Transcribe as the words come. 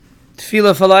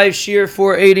Tefila4Life, Shiur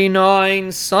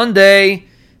 489, Sunday,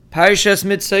 Parshas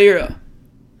Mitzayra.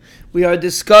 We are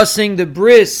discussing the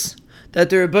bris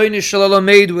that the Rebbeinu Shalom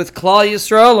made with Klal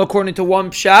Yisroel. According to one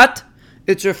pshat,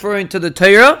 it's referring to the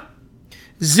Torah.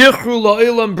 Zichru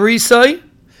la'olam brisai,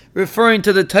 referring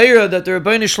to the Torah that the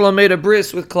Rebbeinu Shalom made a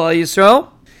bris with Klal Yisroel.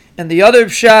 And the other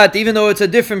pshat, even though it's a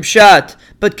different pshat,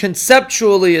 but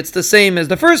conceptually it's the same as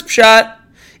the first pshat,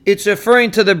 it's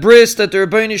referring to the bris that the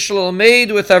Rebbeinu Shalom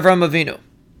made with Avram Avinu.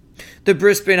 The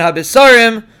bris ben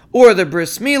Habesarim, or the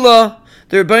bris Milah.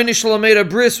 The Rebbeinu Shalom made a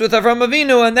bris with Avram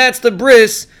Avinu, and that's the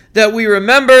bris that we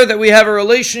remember, that we have a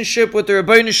relationship with the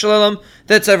Rebbeinu Shalom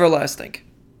that's everlasting.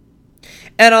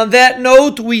 And on that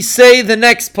note, we say the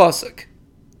next pasuk.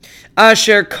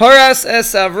 Asher karas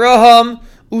es Avraham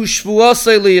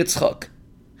ushvuasei liyitzchak.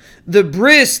 The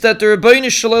bris that the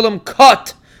Rebbeinu Shalom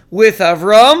cut with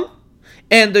Avram,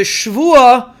 and the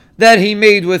shvua that he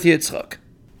made with Yitzchak.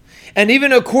 And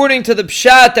even according to the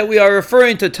pshat that we are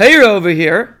referring to Torah over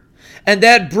here, and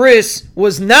that bris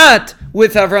was not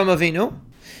with Avram Avinu,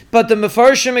 but the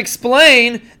Mefarshim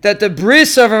explain that the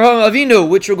bris of Avram Avinu,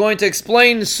 which we're going to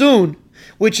explain soon,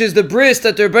 which is the bris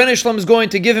that the Rebbeinu Shalom is going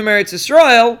to give him Eretz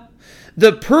Yisroel,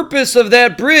 the purpose of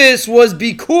that bris was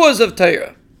because of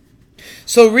Torah.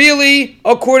 So really,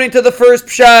 according to the first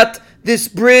pshat, this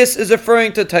bris is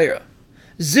referring to Torah.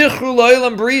 Zichru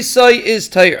la'olam brisai is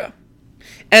Torah.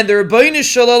 And the Rebbeinu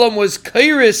Shalom was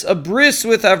kairis, a bris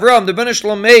with Avram. The Rebbeinu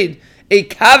Shalom made a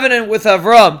covenant with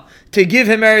Avram to give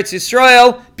him Eretz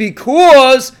Yisroel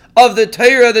because of the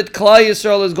Torah that Klal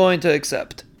Yisroel is going to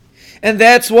accept. And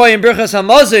that's why in Birchas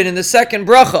Hamazon, in the second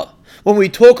bracha, when we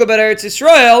talk about Eretz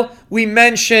Yisroel, we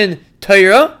mention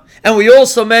Torah, and we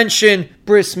also mention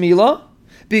bris Milah,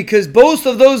 because both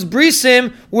of those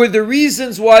brisim were the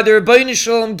reasons why the Rebbeinu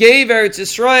Shalom gave Eretz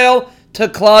Yisroel to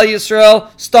Klal Yisroel,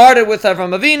 started with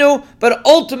Avram Avinu, but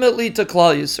ultimately to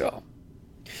Klal Yisroel.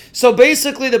 So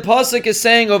basically the pasuk is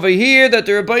saying over here that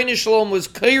the Rebbeinu Shalom was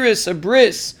kairis, a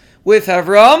bris, with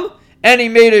Avram, and he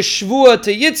made a shvua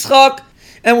to Yitzchak,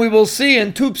 and we will see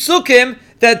in two psukim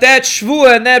that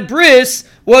shvua and that bris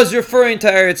was referring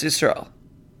to Eretz Yisroel.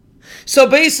 So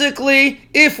basically,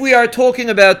 if we are talking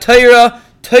about Torah,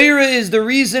 Torah is the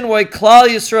reason why Klal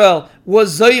Yisroel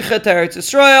was Zoichet Eretz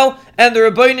Yisroel, and the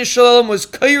Rebbeinu Shalom was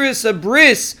kairis, a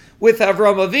bris with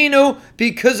Avram Avinu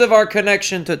because of our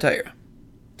connection to Torah.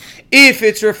 If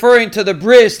it's referring to the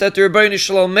bris that the Rebbeinu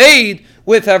Shalom made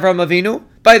with Avram Avinu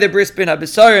by the bris ben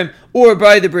Habesarim or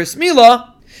by the bris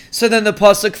Milah, so then the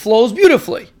pasuk flows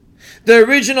beautifully. The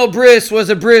original bris was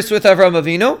a bris with Avram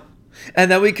Avinu, and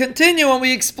then we continue and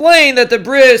we explain that the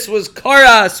bris was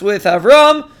karas with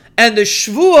Avram, and the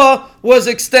shvua was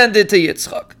extended to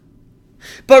Yitzchak.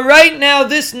 But right now,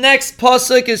 this next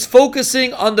pasuk is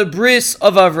focusing on the bris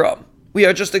of Avram. We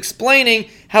are just explaining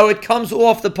how it comes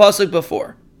off the pasuk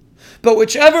before. But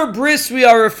whichever bris we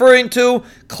are referring to,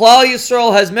 Klal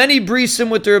Yisrael has many brisim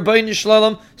with the Rebbeinu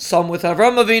Shalom, some with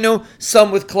Avram Avinu,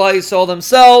 some with Klal Yisrael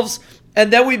themselves.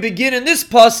 And then we begin in this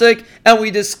pasuk and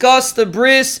we discuss the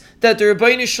bris that the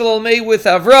Rebbeinu Shalom made with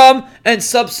Avram and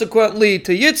subsequently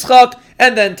to Yitzchak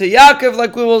and then to Yaakov,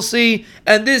 like we will see.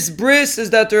 And this bris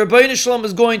is that the Rebbeinu Shalom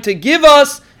is going to give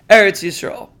us Eretz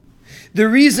Yisroel. The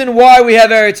reason why we have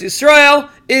Eretz Yisroel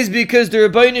is because the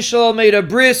Rebbeinu Shalom made a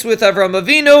bris with Avram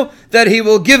Avinu that he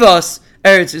will give us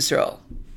Eretz Yisroel.